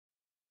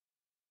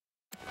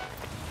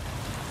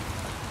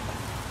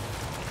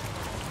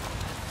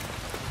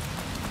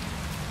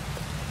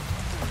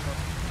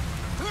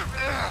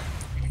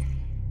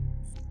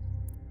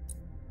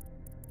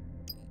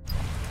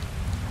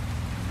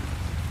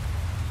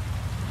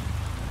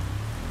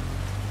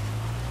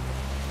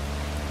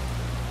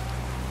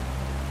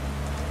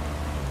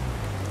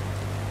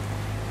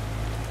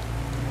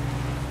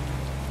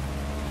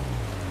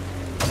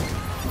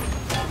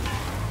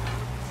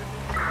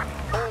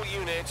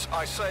units,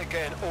 I say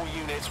again, all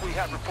units, we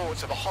have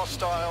reports of a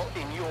hostile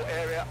in your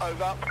area,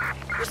 over.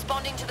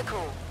 Responding to the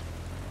call.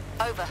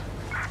 Over.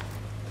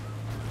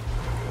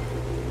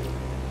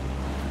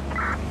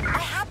 I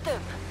had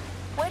them!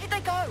 Where did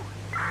they go?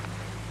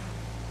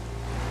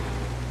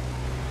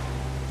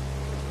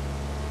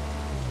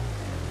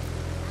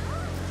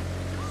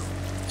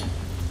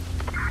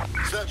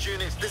 Search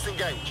units,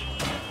 disengage.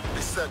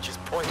 This search is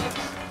pointless.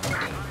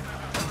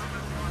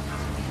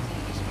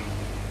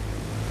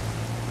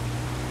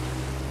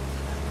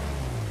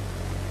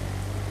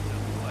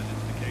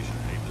 Identification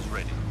papers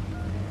ready.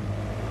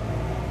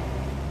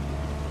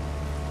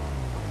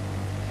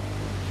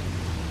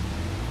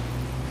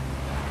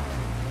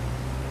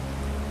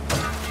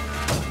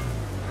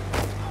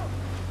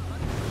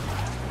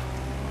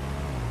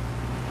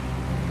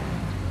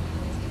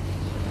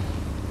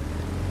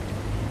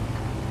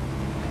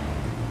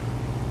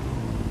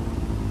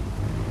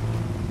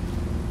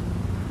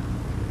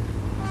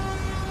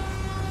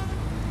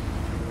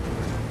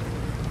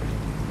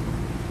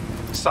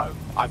 So,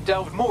 I've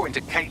delved more into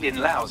Caitlin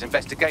Lau's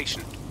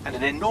investigation, and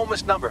an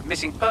enormous number of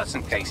missing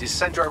person cases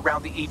centre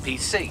around the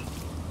EPC.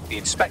 The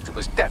inspector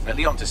was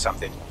definitely onto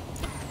something.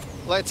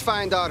 Let's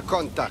find our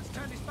contact.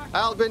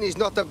 Albin is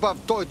not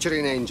above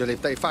torturing Angel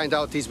if they find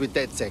out he's with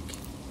DedSec.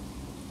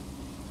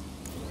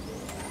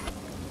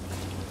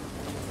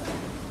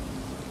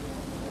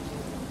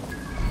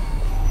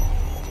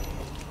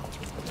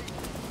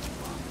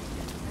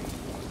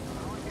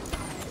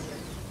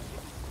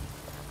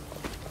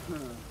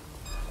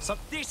 So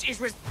this is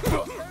with...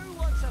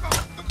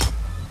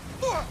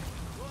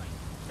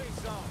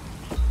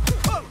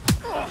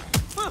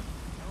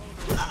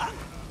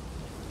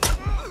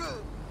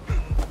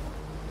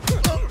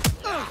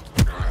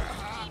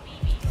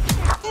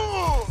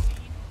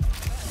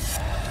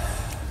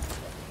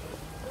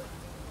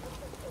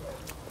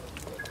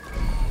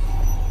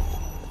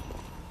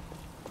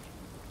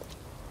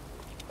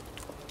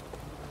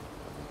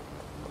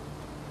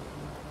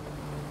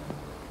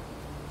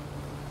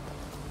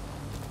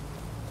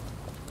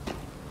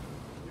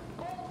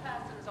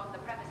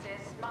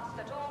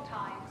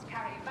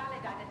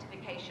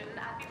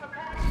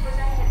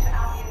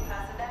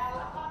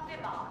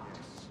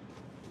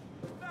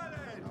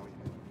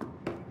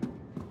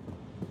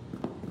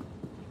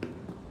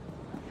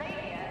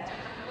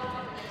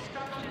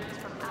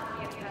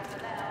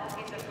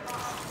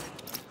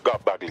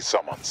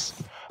 Summons.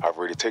 I've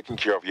already taken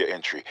care of your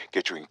entry.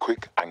 Get you in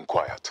quick and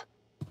quiet.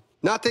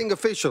 Nothing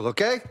official,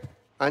 okay?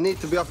 I need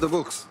to be off the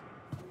books.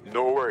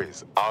 No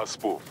worries, I'll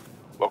spoof.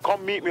 But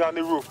come meet me on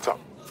the rooftop.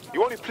 The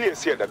only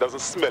place here that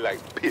doesn't smell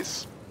like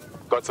piss.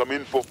 Got some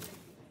info?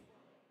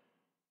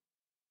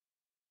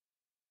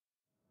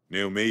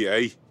 New me,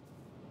 eh?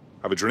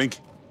 Have a drink?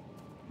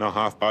 Not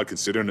half bad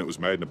considering it was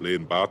made in a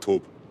bleeding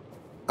bathtub.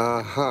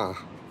 Uh-huh.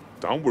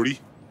 Don't worry.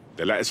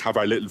 They let us have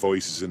our little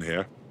voices in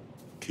here.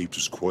 Keeps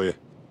us quiet.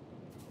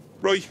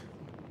 Right.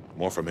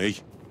 More for me.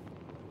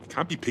 You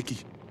can't be picky.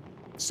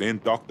 Seeing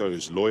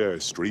doctors,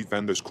 lawyers, street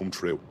vendors come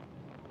through.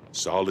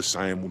 It's all the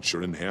same once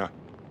you're in here.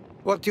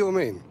 What do you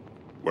mean?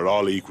 We're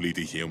all equally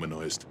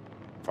dehumanized.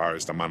 As far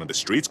as the man on the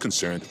street's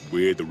concerned,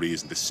 we're the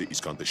reason the city's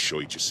gone to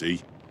shite, you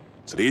see.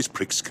 So these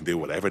pricks can do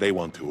whatever they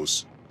want to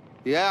us.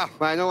 Yeah,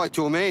 I know what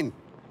you mean.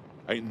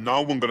 Ain't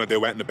no one gonna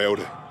do anything about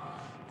it.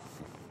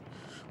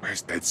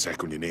 Where's DedSec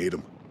when you need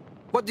him?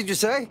 What did you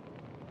say?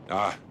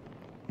 Ah,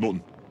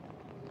 nothing.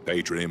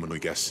 Daydreaming, I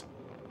guess.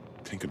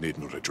 Think I need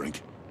another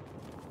drink.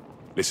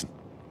 Listen,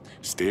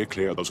 steer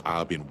clear of those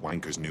Albion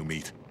wankers, new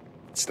meat.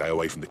 Stay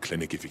away from the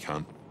clinic if you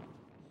can.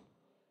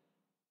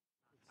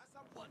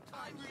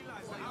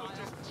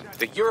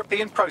 The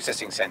European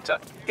Processing Centre.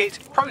 It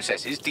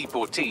processes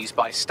deportees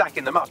by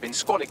stacking them up in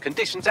squalid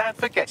conditions and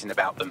forgetting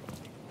about them.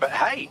 But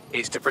hey,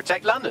 it's to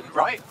protect London,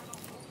 right?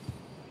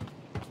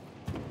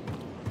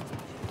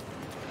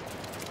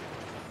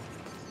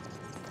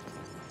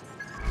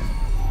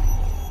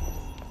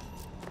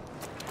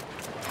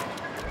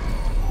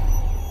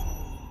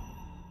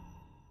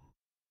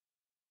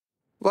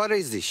 What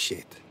is this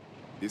shit?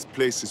 This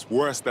place is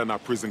worse than a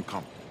prison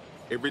camp.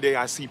 Every day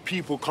I see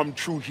people come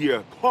through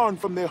here, torn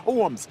from their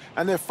homes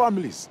and their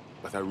families.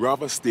 But I'd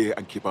rather stay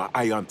and keep an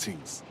eye on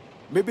things.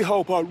 Maybe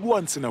help out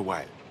once in a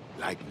while.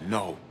 Like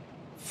now.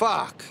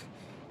 Fuck.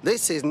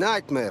 This is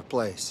nightmare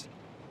place.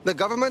 The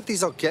government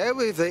is okay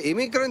with the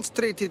immigrants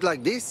treated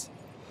like this?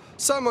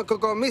 Someone could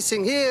go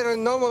missing here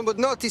and no one would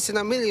notice in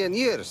a million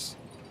years.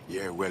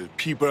 Yeah, well,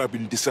 people have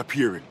been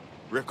disappearing.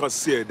 Records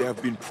say they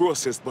have been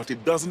processed, but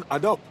it doesn't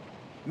add up.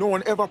 No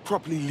one ever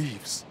properly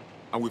leaves.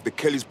 And with the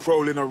Kellys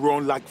prowling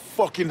around like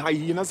fucking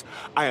hyenas,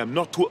 I am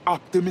not too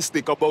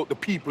optimistic about the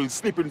people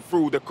slipping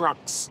through the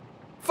cracks.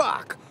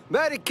 Fuck!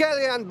 Mary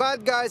Kelly and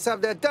bad guys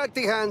have their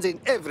dirty hands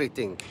in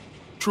everything.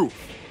 True.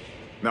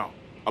 Now,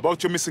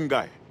 about your missing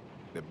guy.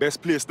 The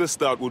best place to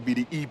start would be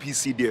the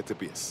EPC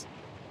database.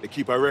 They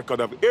keep a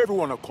record of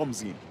everyone that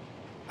comes in.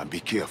 And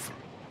be careful.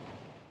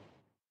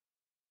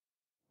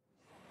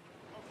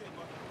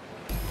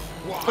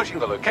 Pushing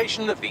the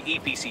location of the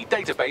EPC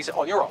database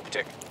on your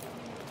optic.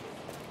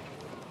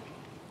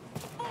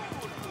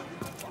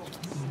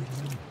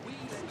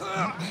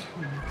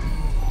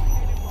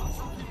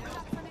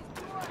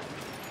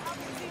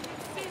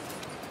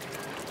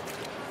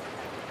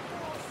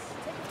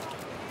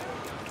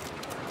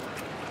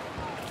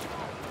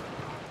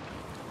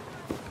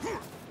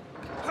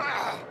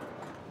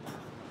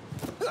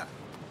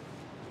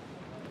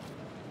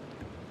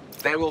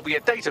 There will be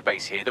a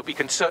database here that we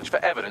can search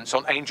for evidence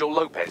on Angel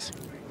Lopez.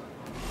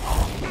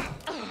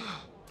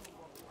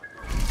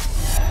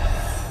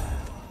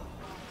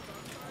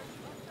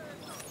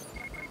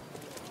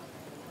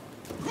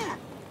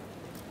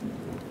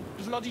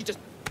 Bloody just...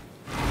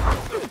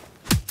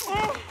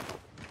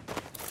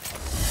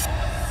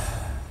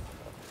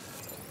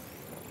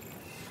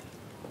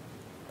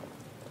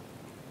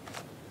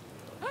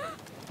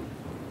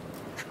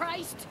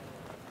 Christ!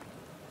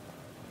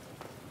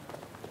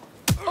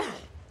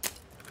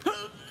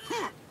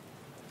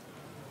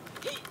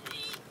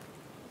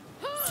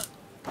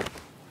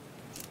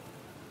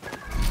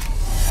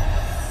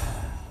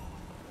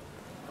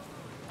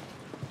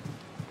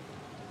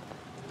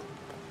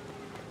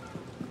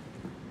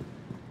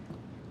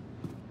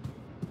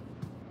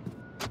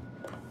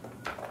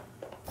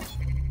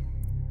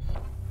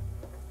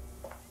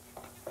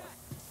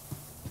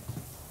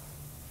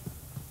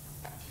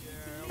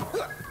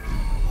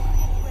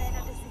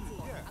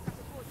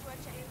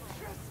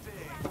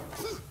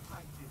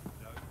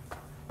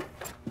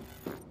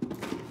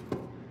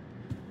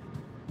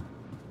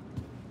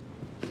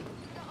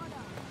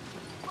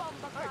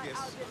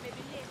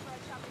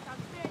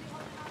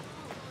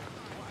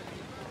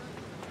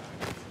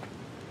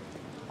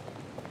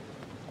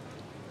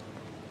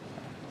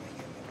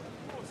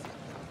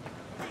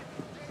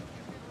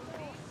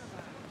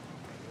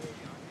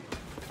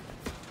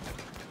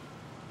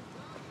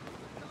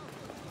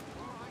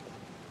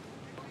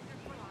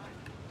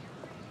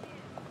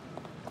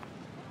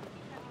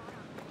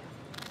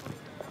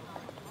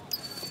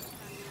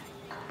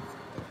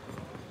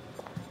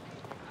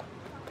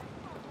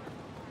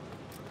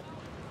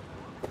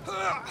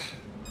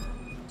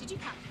 Did you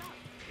catch that?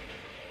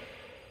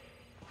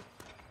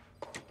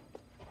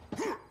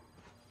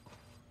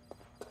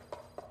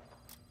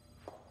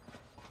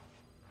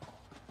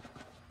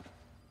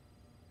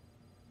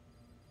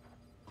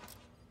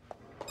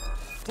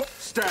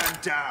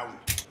 Stand down!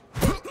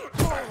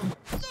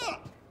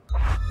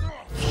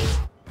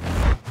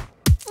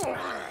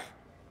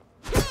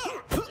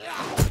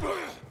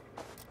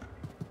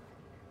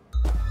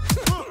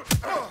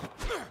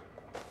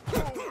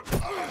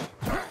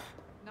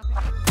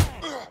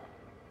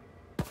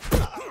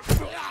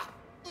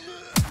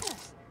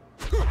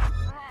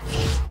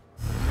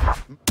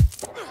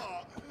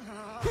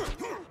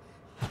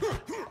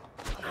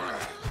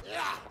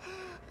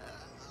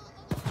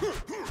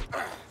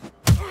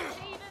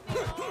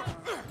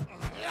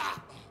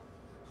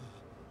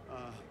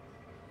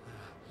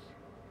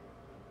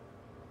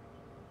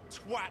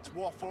 Twat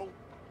waffle!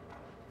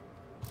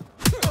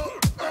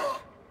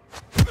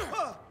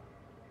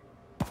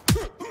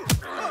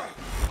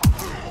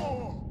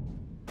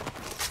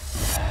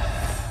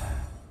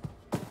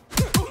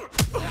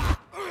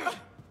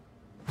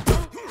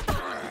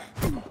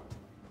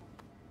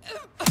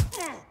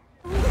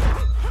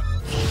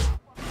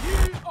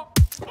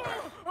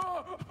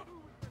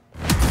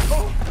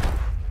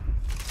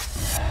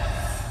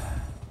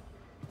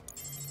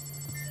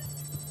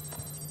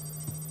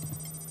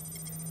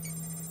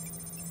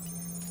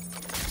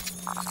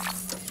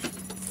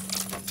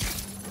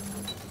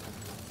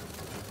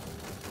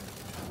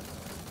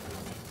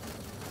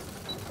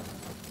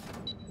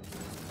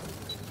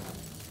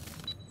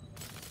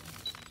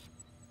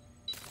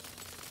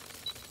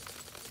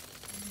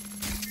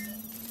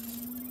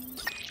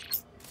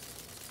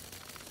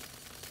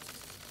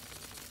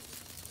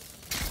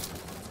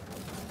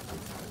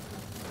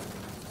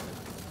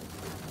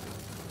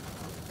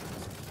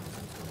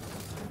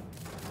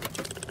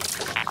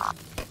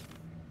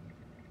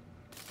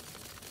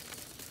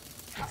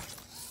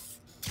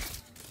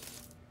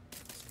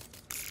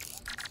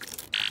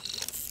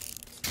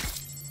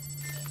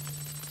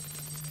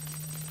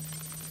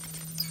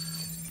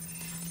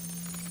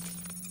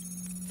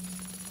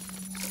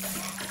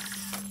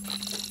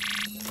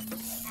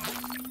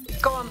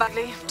 Go on,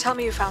 Bagley. Tell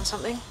me you found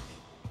something.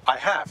 I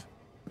have.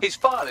 His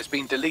file has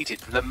been deleted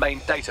from the main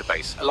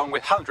database, along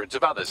with hundreds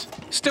of others.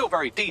 Still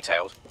very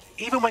detailed.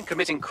 Even when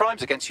committing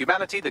crimes against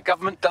humanity, the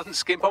government doesn't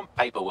skimp on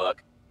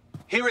paperwork.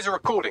 Here is a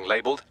recording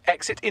labelled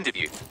Exit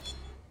Interview.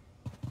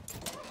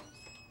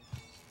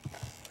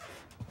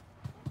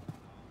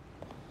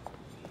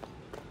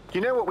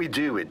 You know what we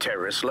do with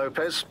terrorists,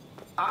 Lopez?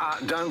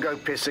 Don't go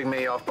pissing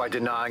me off by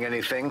denying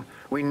anything.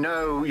 We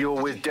know you're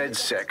with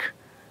DedSec.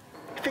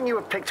 You think you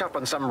were picked up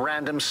on some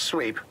random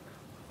sweep?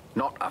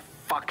 Not a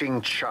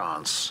fucking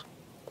chance.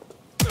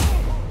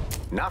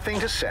 Nothing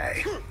to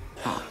say.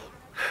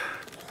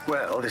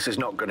 Well, this is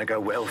not going to go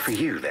well for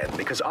you then,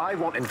 because I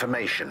want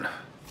information.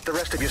 The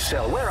rest of your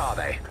cell, where are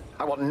they?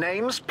 I want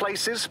names,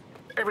 places,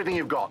 everything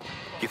you've got.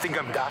 You think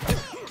I'm daft?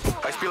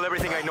 I spill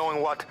everything I know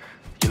and what?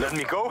 You let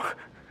me go?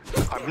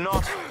 I'm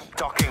not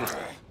talking.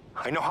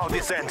 I know how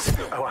this ends.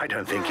 Oh, I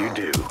don't think you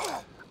do.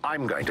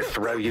 I'm going to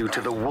throw you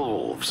to the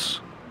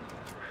wolves.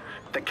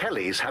 The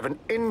Kellys have an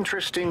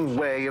interesting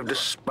way of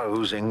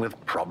disposing with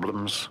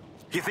problems.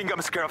 You think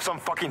I'm scared of some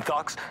fucking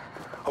thugs?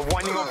 Of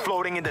winding up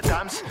floating in the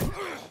Thames?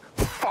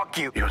 Fuck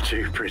you. You're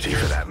too pretty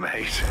for that,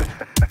 mate.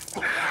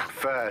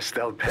 First,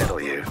 they'll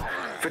peddle you.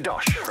 For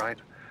dosh, right?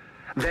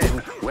 Then,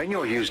 when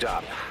you're used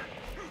up,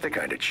 they're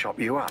going to chop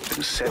you up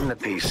and send the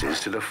pieces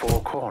to the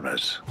four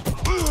corners.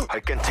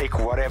 I can take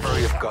whatever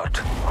you've got.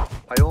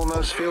 I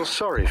almost feel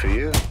sorry for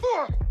you.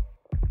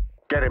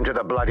 Get him to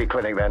the bloody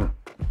clinic, then.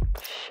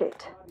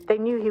 Shit. They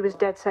knew he was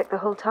DedSec the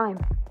whole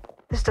time.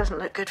 This doesn't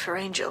look good for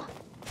Angel.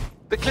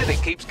 The clinic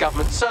keeps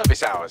government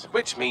service hours,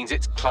 which means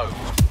it's closed.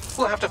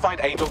 We'll have to find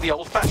Angel the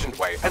old-fashioned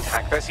way and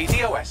hack their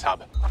CTOS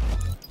hub.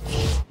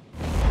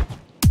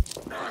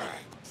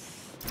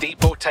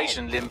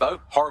 Deportation limbo,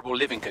 horrible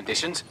living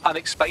conditions,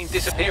 unexplained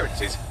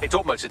disappearances. It's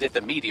almost as if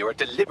the media are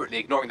deliberately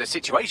ignoring the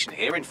situation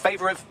here in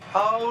favour of...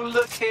 Oh,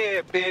 look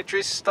here,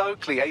 Beatrice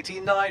Stokely,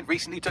 89,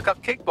 recently took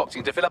up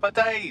kickboxing to fill up her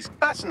days.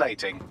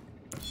 Fascinating.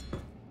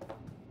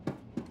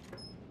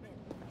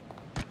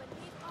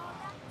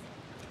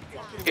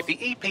 If the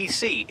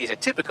EPC is a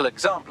typical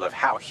example of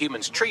how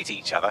humans treat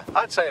each other,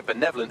 I'd say a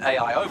benevolent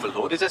AI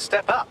overlord is a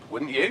step up,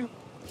 wouldn't you?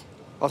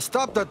 Oh,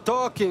 stop the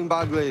talking,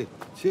 Bagley.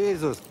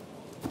 Jesus.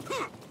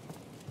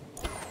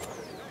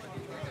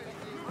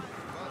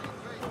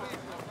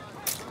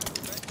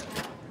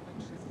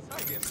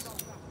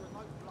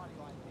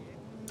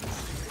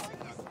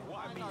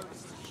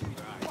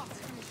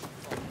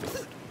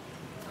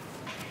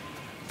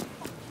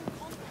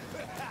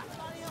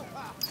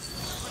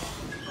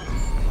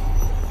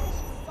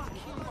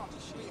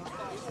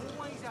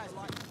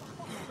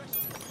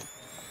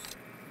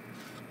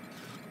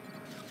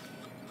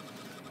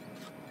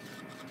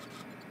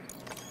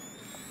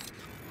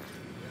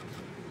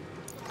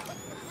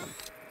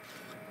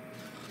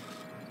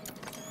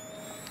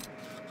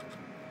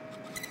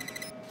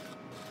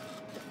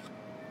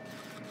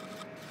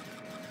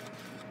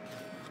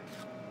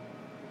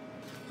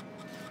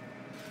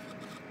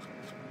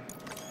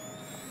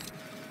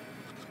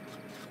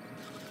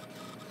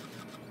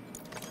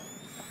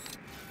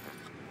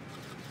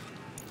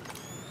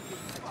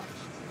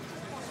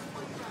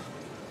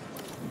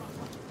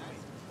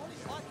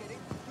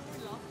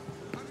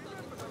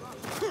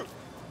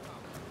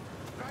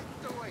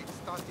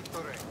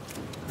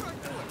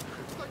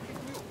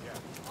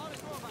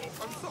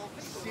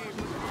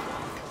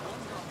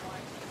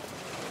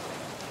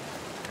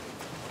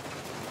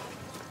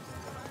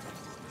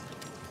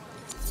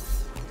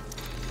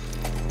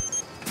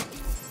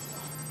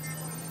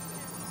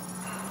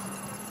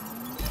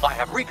 I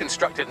have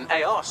reconstructed an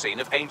AR scene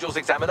of Angel's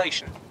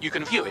examination. You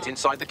can view it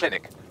inside the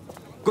clinic.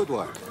 Good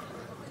work.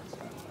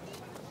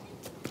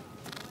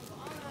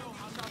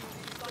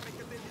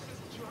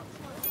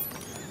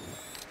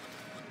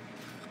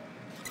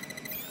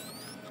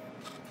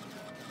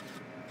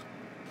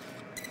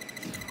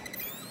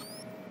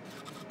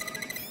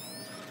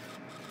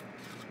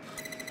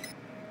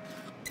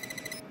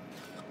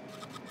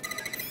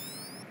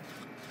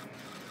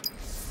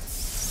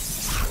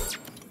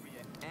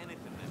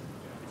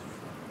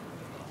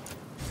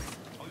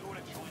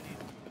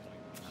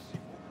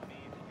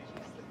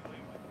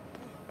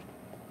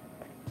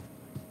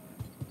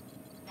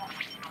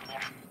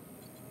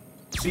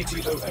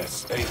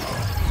 CTOS AR.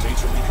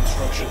 Data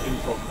reconstruction in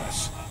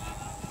progress.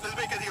 Let's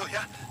make a deal,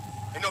 yeah?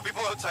 I know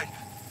people outside.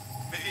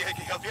 Maybe I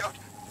can help you out.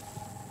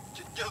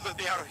 Just let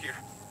me out of here.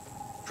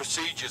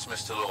 Procedures,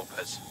 Mr.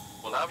 Lopez.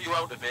 We'll have you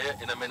out of here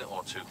in a minute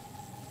or two.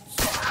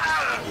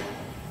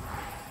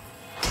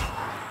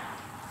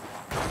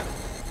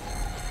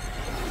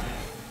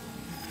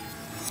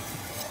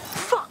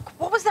 Fuck!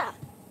 What was that?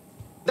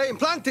 They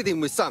implanted him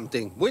with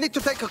something. We need to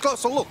take a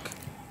closer look.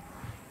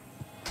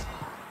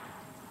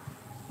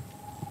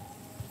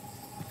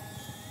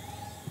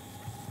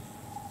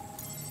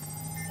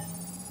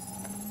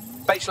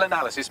 Facial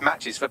analysis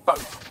matches for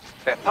both.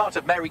 They're part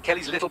of Mary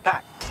Kelly's little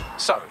pack.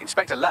 So,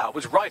 Inspector Lau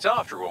was right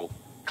after all.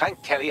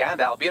 Clank Kelly and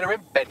Albion are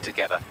in bed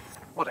together.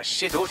 What a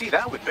shit orgy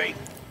that would be.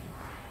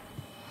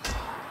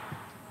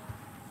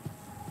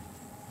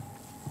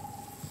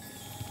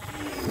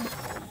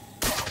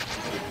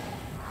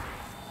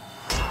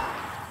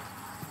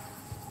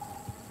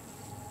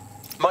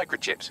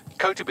 Microchips,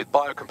 coated with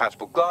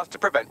biocompatible glass to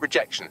prevent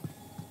rejection.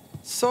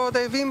 So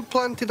they've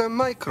implanted a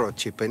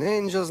microchip in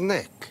Angel's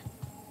neck.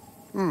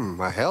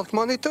 A health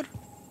monitor?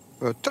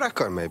 A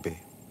tracker, maybe?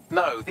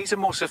 No, these are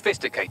more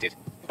sophisticated.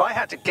 If I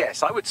had to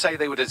guess, I would say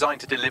they were designed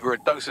to deliver a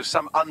dose of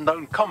some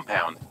unknown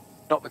compound.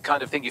 Not the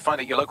kind of thing you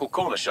find at your local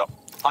corner shop.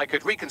 I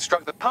could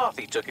reconstruct the path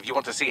he took if you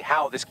want to see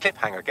how this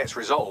cliffhanger gets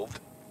resolved.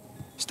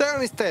 Stay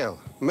on his tail.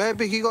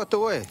 Maybe he got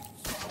away.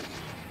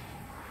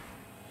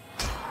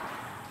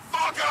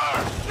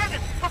 Fucker! Get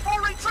him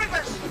before he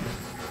triggers!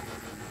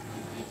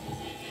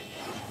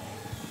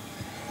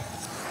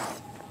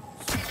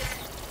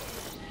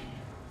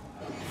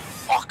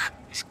 Fuck!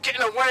 He's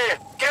getting away!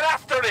 Get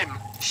after him!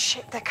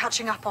 Shit, they're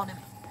catching up on him.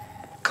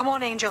 Come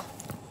on, Angel.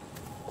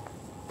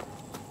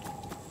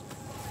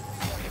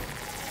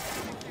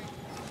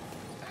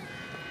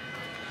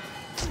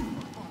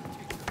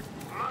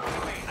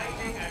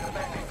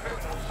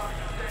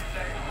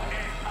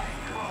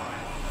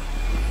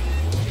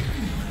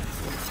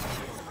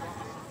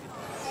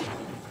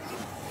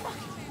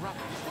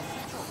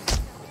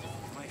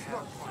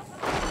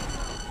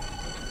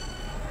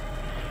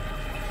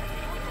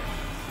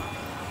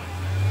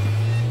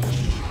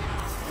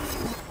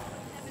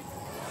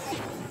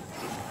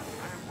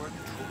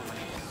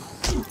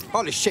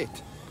 Holy shit.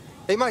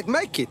 He might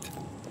make it.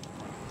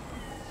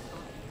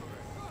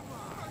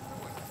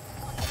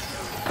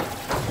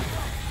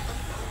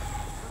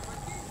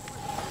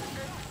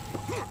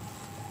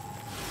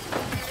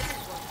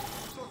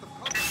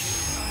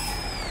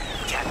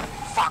 Get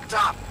fucked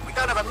up. We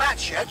don't have a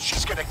match yet.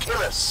 She's gonna kill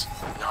us.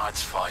 No,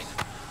 it's fine.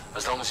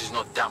 As long as he's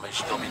not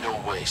damaged, there'll be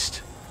no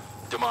waste.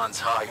 Demand's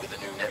high with the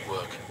new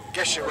network.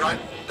 Guess you're right.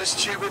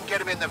 Let's tube him,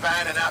 get him in the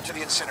van and out to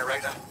the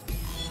incinerator.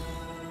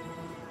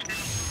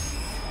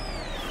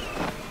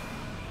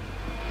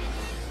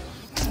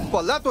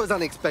 Well, that was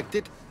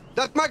unexpected.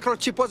 That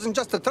microchip wasn't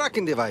just a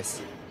tracking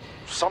device.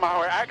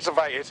 Somehow it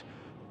activated.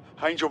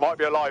 Angel might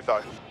be alive,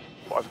 though.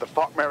 Whatever the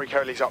fuck Mary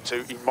Curley's up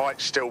to, he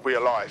might still be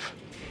alive.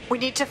 We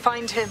need to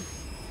find him.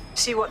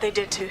 See what they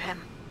did to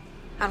him.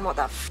 And what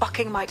that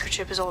fucking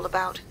microchip is all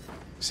about.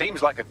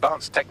 Seems like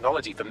advanced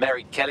technology for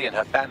Mary Kelly and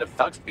her band of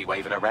thugs to be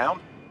waving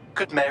around.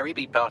 Could Mary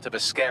be part of a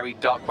scary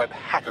dark web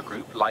hacker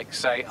group like,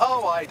 say,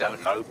 oh, I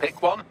don't know,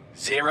 pick one,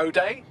 0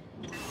 Day?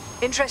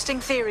 Interesting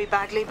theory,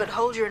 Bagley, but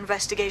hold your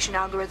investigation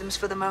algorithms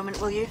for the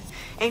moment, will you?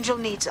 Angel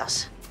needs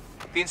us.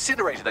 The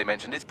incinerator they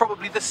mentioned is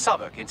probably the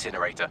Southwark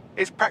incinerator.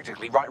 It's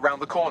practically right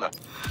round the corner.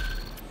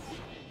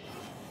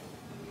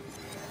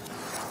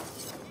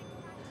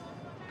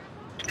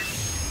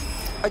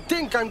 I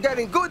think I'm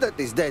getting good at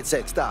this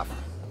DedSec stuff.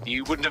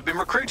 You wouldn't have been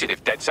recruited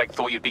if DedSec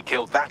thought you'd be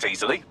killed that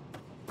easily.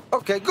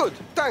 Okay, good.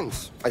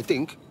 Thanks, I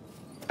think.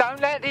 Don't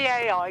let the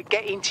AI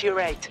get into your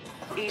head.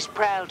 He's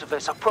proud of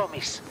us, I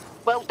promise.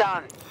 Well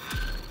done.